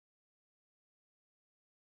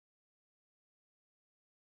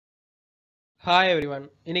Hi everyone.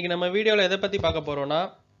 இன்னைக்கு நம்ம வீடியோல எதை பத்தி பார்க்க போறோம்னா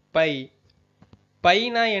பை.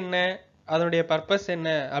 பைனா என்ன, அதனுடைய பர்பஸ் என்ன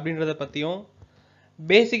அப்படின்றத பத்தியும்,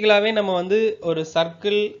 பேசிக்கலாவே நம்ம ஒரு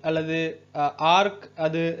சர்க்கிள் அல்லது ஆர்க்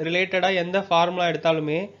அது ரிலேட்டடா எந்த ஃபார்முலா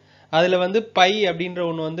எடுத்தாலுமே அதுல பை அப்படின்ற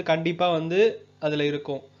ஒன்று கண்டிப்பா அதுல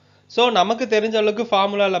இருக்கும். ஸோ நமக்கு தெரிஞ்ச அளவுக்கு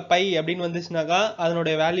ஃபார்முலால பை அப்படின்னு வந்துச்சுனாக்கா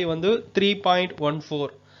அதனுடைய வேல்யூ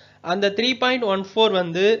 3.14. அந்த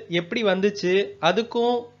 3.14 எப்படி வந்துச்சு,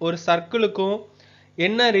 அதுக்கும் ஒரு சர்க்கிளுக்கும்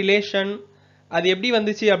என்ன ரிலேஷன், அது எப்படி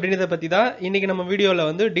வந்துச்சு அப்படின்றத பற்றி தான் இன்னைக்கு நம்ம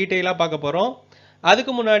வீடியோவில் டீட்டெயிலாக பார்க்க போகிறோம்.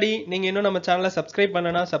 அதுக்கு முன்னாடி நீங்கள் இன்னும் நம்ம சேனலை சப்ஸ்கிரைப்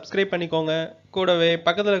பண்ணனா சப்ஸ்கிரைப் பண்ணிக்கோங்க, கூடவே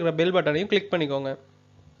பக்கத்தில் இருக்கிற பெல் பட்டனையும் கிளிக் பண்ணிக்கோங்க.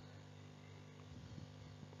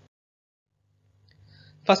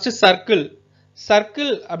 ஃபர்ஸ்ட்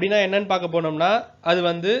சர்க்கிள் அப்படின்னா என்னன்னு பார்க்க போனோம்னா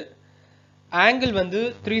அது ஆங்கிள்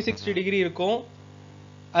 360 டிகிரி இருக்கும்.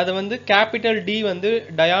 அது கேபிட்டல் டி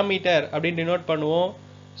டயாமீட்டர் அப்படின்னு டினோட் பண்ணுவோம்.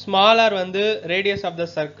 Small R radius of the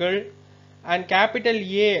circle, and capital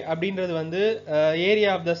A அப்படின்றது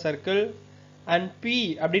area of the circle, and B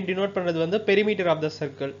அப்படின்னு டினோட் பண்ணுறது பெரிமீட்டர் ஆஃப் த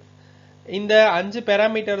சர்க்கிள். இந்த 5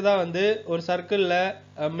 பேராமீட்டர் தான் ஒரு சர்க்கிளில்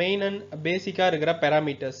மெயின் அண்ட் பேசிக்காக இருக்கிற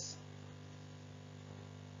பேராமீட்டர்ஸ்.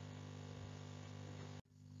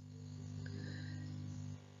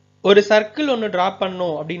 ஒரு சர்க்கிள் ஒன்று டிரா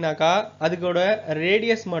பண்ணோம் அப்படின்னாக்கா அதுக்கோட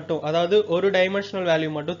ரேடியஸ் மட்டும், அதாவது ஒரு டைமென்ஷனல் வேல்யூ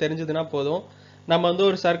மட்டும் தெரிஞ்சதுன்னா போதும், நம்ம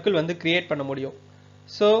ஒரு சர்க்கிள் கிரியேட் பண்ண முடியும்.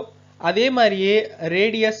 ஸோ அதே மாதிரியே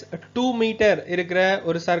ரேடியஸ் 2 மீட்டர் இருக்கிற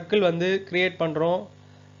ஒரு சர்க்கிள் கிரியேட் பண்ணுறோம்.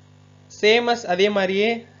 சேமஸ் அதே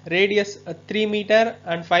மாதிரியே ரேடியஸ் 3 மீட்டர்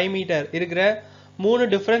அண்ட் 5 மீட்டர் இருக்கிற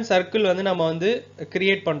 3 டிஃப்ரெண்ட் சர்க்கிள் நம்ம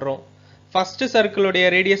கிரியேட் பண்ணுறோம். First சர்க்கிளுடைய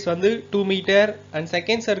radius 2 metre, and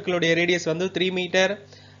second சர்க்கிளுடைய radius 3 metre,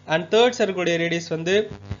 and third circle radius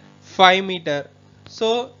 5 meter. So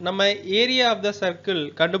நம்ம area of the circle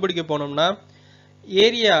கண்டுபிடிக்க போனோம்னா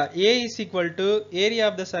area A is equal to area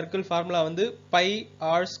of the circle formula pi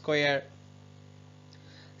r square.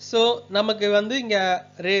 So நமக்கு இங்க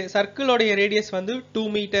circle உடைய radius 2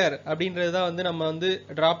 metre அப்படின்றது தான் நம்ம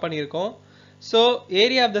draw பண்ணியிருக்கோம். So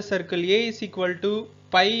area of the circle A is equal to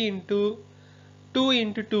pi into 2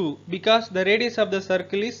 into 2 because the radius of the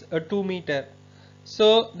circle is 2 meter. So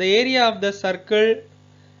the area of the circle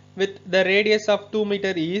with the radius of 2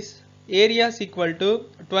 meter is area is equal to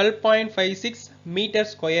 12.56 meter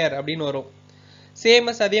square அப்படின்னு வரும். Same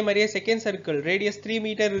as அதே மாதிரியே second circle radius 3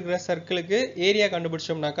 metre இருக்கிற சர்க்கிளுக்கு area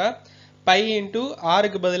கண்டுபிடிச்சோம்னாக்கா by into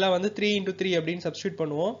ஆருக்கு பதிலாக 3 into 3 அப்படின்னு substitute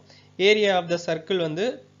பண்ணுவோம். Area of the circle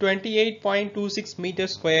 28.26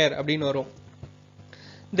 metre square அப்படின்னு வரும்.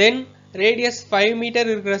 தென் ரேடியஸ் 5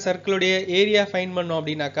 மீட்டர் இருக்கிற சர்க்கிளுடைய ஏரியா ஃபைண்ட் பண்ணோம்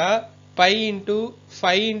அப்படின்னாக்கா pi into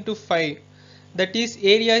 5 into 5, that is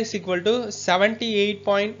area is equal to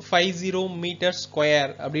 78.50 meter square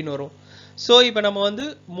அப்படின்னு வரும். ஸோ இப்போ நம்ம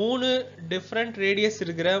 3 டிஃப்ரெண்ட் ரேடியஸ்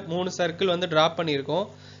இருக்கிற 3 சர்க்கிள் டிரா பண்ணியிருக்கோம்.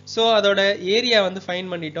 ஸோ அதோட ஏரியா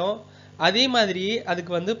ஃபைண்ட் பண்ணிட்டோம். அதே மாதிரி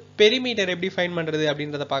அதுக்கு பெரிமீட்டர் எப்படி ஃபைண்ட் பண்ணுறது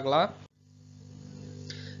அப்படின்றத பார்க்கலாம்.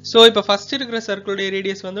 ஸோ இப்போ ஃபர்ஸ்ட் இருக்கிற சர்க்கிளுடைய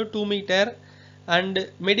ரேடியஸ் 2 மீட்டர், அண்ட்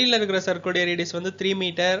மிடில் இருக்கிற சர்க்கிளுடைய ரேடியஸ் 3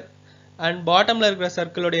 மீட்டர், அண்ட் பாட்டம்ல இருக்கிற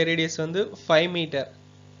சர்க்கிளுடைய ரேடியஸ் 5 மீட்டர்.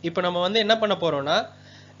 இப்போ நம்ம என்ன பண்ண போறோம்னா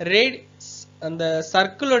அந்த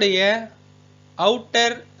சர்க்கிளுடைய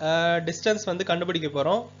அவுட்டர் டிஸ்டன்ஸ் கண்டுபிடிக்க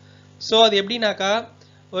போறோம். ஸோ அது எப்படின்னாக்கா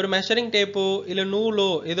ஒரு மெஷரிங் டேப்போ இல்லை நூலோ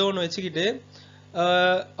ஏதோ ஒன்று வச்சுக்கிட்டு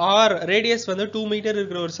ஆர் ரேடியஸ் 2 மீட்டர்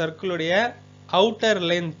இருக்கிற ஒரு சர்க்கிளுடைய அவுட்டர்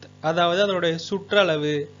லென்த், அதாவது அதனுடைய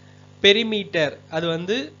சுற்றளவு பெரிமீட்டர்,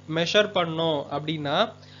 அது மெஷர் பண்ணோம் அப்படின்னா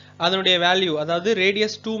அதனுடைய வேல்யூ, அதாவது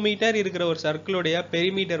ரேடியஸ் 2 மீட்டர் இருக்கிற ஒரு சர்க்கிளுடைய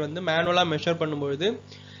பெரிமீட்டர் மேனுவலா மெஷர் பண்ணும்போது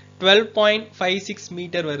 12.56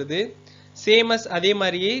 மீட்டர் வருது. சேமஸ் அதே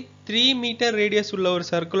மாதிரியே 3 மீட்டர் ரேடியஸ் உள்ள ஒரு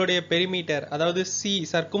சர்க்கிளுடைய பெரிமீட்டர், அதாவது C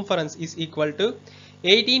circumference is equal to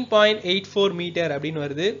 18.84 metre அப்படின்னு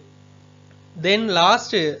வருது. தென்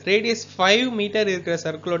லாஸ்ட் ரேடியஸ் 5 மீட்டர் இருக்கிற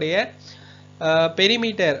சர்க்கிளுடைய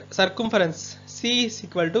perimeter circumference C is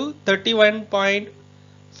equal to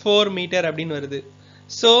 31.4 metre அப்படின்னு வருது.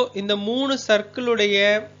 ஸோ இந்த 3 சர்க்கிளுடைய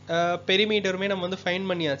பெரிமீட்டருமே நம்ம ஃபைண்ட்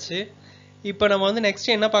பண்ணியாச்சு. இப்போ நம்ம நெக்ஸ்ட்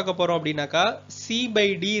என்ன பார்க்க போறோம் அப்படின்னாக்கா சி பை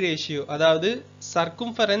டி ரேஷியோ, அதாவது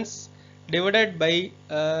circumference divided by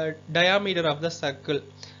diameter of the circle.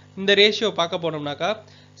 இந்த ரேஷியோ பார்க்க போனோம்னாக்கா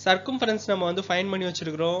சர்க்கம்ஃபரன்ஸ் நம்ம ஃபைண்ட் பண்ணி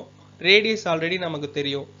வச்சிருக்கிறோம், ரேடியஸ் ஆல்ரெடி நமக்கு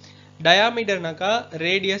தெரியும். டயாமீட்டர்னாக்கா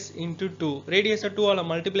radius into 2, ரேடியஸை 2ஆல்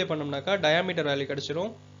multiply பண்ணோம்னாக்கா diameter value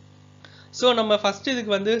கிடைச்சிரும். ஸோ நம்ம ஃபர்ஸ்ட்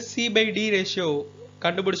இதுக்கு சி பை டி ரேஷியோ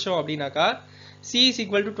கண்டுபிடிச்சோம் அப்படின்னாக்கா சி இஸ்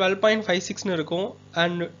ஈக்குவல் டு 12.56 இருக்கும்,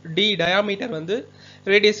 and D diameter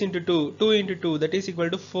radius into 2 into 2 that is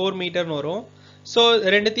equal to 4 மீட்டர்னு வரும். ஸோ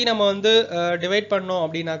ரெண்டுத்தையும் நம்ம டிவைட் பண்ணோம்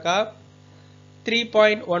அப்படின்னாக்கா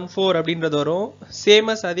 3.14 அப்படின்றது வரும்.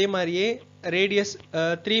 சேமஸ் அதே மாதிரியே ரேடியஸ்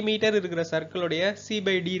 3 மீட்டர் இருக்கிற சர்க்கிளுடைய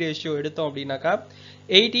C/D ரேஷியோ எடுத்தோம் அப்படின்னாக்கா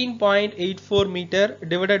 18.84 மீட்டர்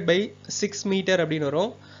டிவைடட் பை 6 மீட்டர் அப்படின்னு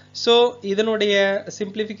வரும். ஸோ இதனுடைய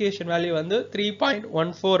சிம்பிளிஃபிகேஷன் வேல்யூ வந்து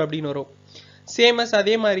 3.14 அப்படின்னு வரும். சேமஸ்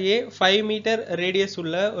அதே மாதிரியே 5 மீட்டர் ரேடியஸ்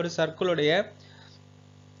உள்ள ஒரு சர்க்கிளுடைய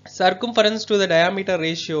circumference to the diameter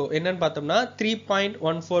ratio என்னன்னு பார்த்தோம்னா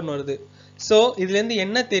 3.14 வருது. ஸோ இதுலேருந்து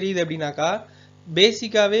என்ன தெரியுது அப்படின்னாக்கா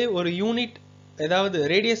பேசிக்காவே ஒரு யூனிட் ஏதாவது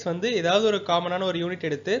ரேடியஸ் வந்து ஏதாவது ஒரு காமனான ஒரு யூனிட்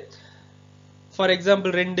எடுத்து ஃபார்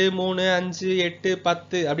எக்ஸாம்பிள் 2 3 5 8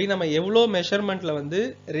 10 அப்படின்னு நம்ம எவ்வளோ மெஷர்மெண்ட்ல வந்து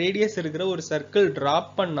ரேடியஸ் இருக்கிற ஒரு சர்க்கிள் டிராப்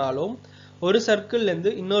பண்ணாலும் ஒரு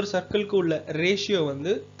சர்க்கிள்லேருந்து இன்னொரு சர்க்கிளுக்கு உள்ள ரேஷியோ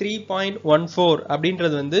வந்து 3.14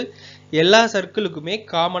 அப்படின்றது வந்து எல்லா சர்க்கிளுக்குமே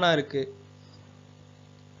காமனாக இருக்கு.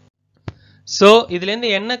 ஸோ இதுலேருந்து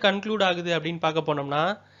என்ன கன்க்ளூட் ஆகுது அப்படின்னு பார்க்க போனோம்னா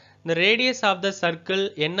இந்த ரேடியஸ் ஆஃப் த சர்க்கிள்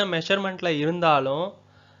என்ன மெஷர்மெண்ட்டில் இருந்தாலும்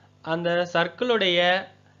அந்த சர்க்கிளுடைய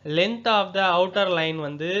length of the outer line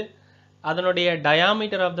வந்து அதனுடைய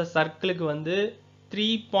டயாமீட்டர் ஆஃப் த சர்க்கிளுக்கு வந்து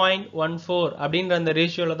 3.14 அப்படின்ற அந்த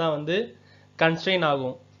ரேஷியோவில் தான் வந்து கன்ஸ்ட்ரெயின்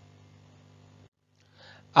ஆகும்.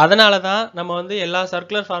 அதனால தான் நம்ம வந்து எல்லா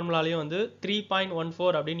சர்க்குலர் ஃபார்முலாலையும் வந்து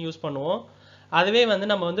 3.14 அப்படின்னு யூஸ் பண்ணுவோம். அதுவே வந்து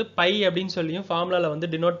நம்ம வந்து பை அப்படின்னு சொல்லியும் ஃபார்முலாவில்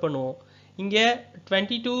வந்து டினோட் பண்ணுவோம். இங்கே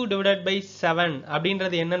 22 டிவைடட் பை 7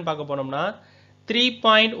 அப்படின்றது என்னன்னு பார்க்க போனோம்னா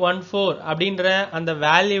 3.14 அப்படின்ற அந்த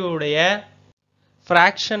வேல்யூவுடைய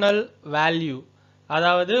ஃப்ராக்ஷனல் வேல்யூ,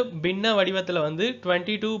 அதாவது பின்ன வடிவத்தில் வந்து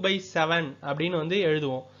 22 by 7 அப்படின்னு வந்து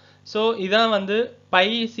எழுதுவோம். ஸோ இதான் வந்து by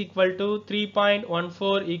is equal to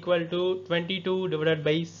 3.14 equal to 22 divided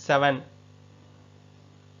by 7.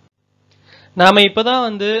 நாம் இப்போ தான்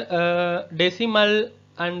வந்து டெசிமல்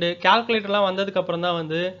அண்டு கால்குலேட்டர்லாம் வந்ததுக்கப்புறம் தான்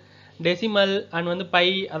வந்து டெசிமல் அண்ட் வந்து பை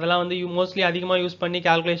அதெல்லாம் வந்து மோஸ்ட்லி அதிகமாக யூஸ் பண்ணி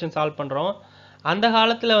கால்குலேஷன் சால்வ் பண்ணுறோம். அந்த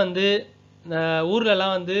காலத்தில் வந்து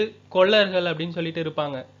ஊர்லலாம் வந்து கொள்ளர்கள் அப்படின்னு சொல்லிட்டு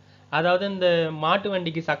இருப்பாங்க. அதாவது இந்த மாட்டு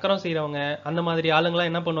வண்டிக்கு சக்கரம் செய்கிறவங்க அந்த மாதிரி ஆளுங்களாம்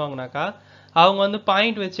என்ன பண்ணுவாங்கனாக்கா அவங்க வந்து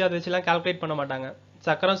பாயிண்ட் வச்சு அதை வச்சுலாம் கால்குலேட் பண்ண மாட்டாங்க.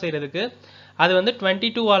 சக்கரம் செய்கிறதுக்கு அது வந்து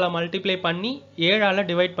 22ஆல் மல்டிப்ளை பண்ணி 7ஆல்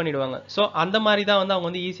டிவைட் பண்ணிடுவாங்க. ஸோ அந்த மாதிரி தான் வந்து அவங்க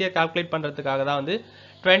வந்து ஈஸியாக கால்குலேட் பண்ணுறதுக்காக தான் வந்து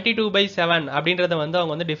 22 by 7 அப்படின்றத வந்து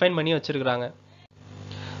அவங்க வந்து டிஃபைன் பண்ணி வச்சுருக்குறாங்க.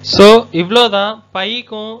 ஸோ இவ்வளோ தான்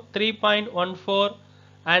பைக்கும் 3.14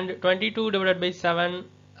 and 22 divided by 7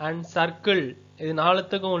 and circle இது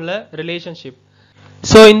நாலுத்துக்கும் உள்ள ரிலேஷன்ஷிப்.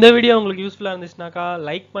 ஸோ இந்த வீடியோ உங்களுக்கு யூஸ்ஃபுல்லாக இருந்துச்சுனாக்கா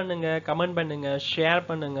லைக் பண்ணுங்கள், கமெண்ட் பண்ணுங்கள், ஷேர்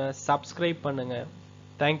பண்ணுங்கள், சப்ஸ்கிரைப் பண்ணுங்கள்.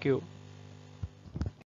 தேங்க்யூ.